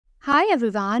Hi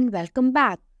everyone, welcome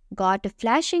back. Got a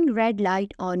flashing red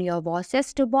light on your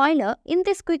Worcester boiler? In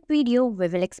this quick video, we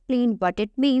will explain what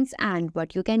it means and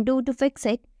what you can do to fix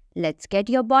it. Let's get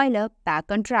your boiler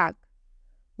back on track.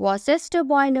 Worcester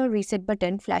boiler reset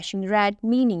button flashing red,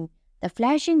 meaning the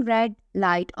flashing red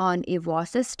light on a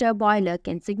Worcester boiler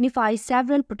can signify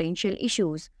several potential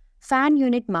issues: fan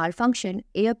unit malfunction,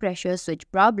 air pressure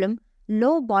switch problem,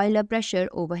 low boiler pressure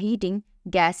overheating,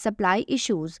 gas supply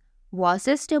issues.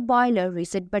 Worcester boiler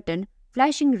reset button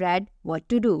flashing red. What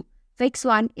to do? Fix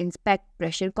 1. Inspect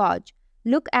pressure gauge.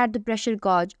 Look at the pressure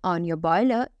gauge on your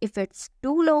boiler. If it's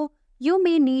too low, you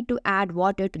may need to add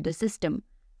water to the system.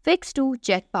 Fix 2.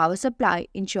 Check power supply.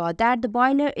 Ensure that the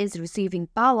boiler is receiving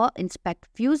power. Inspect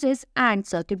fuses and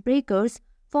circuit breakers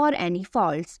for any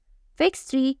faults. Fix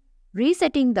 3.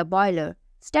 Resetting the boiler.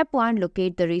 Step 1.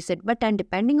 Locate the reset button.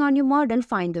 Depending on your model,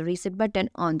 find the reset button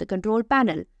on the control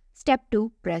panel. Step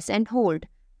 2. Press and hold.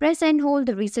 Press and hold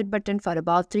the reset button for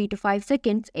about 3 to 5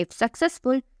 seconds. If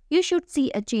successful, you should see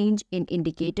a change in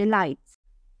indicator lights.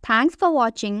 Thanks for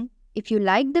watching. If you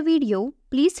liked the video,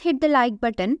 please hit the like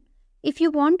button. If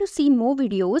you want to see more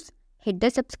videos, hit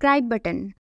the subscribe button.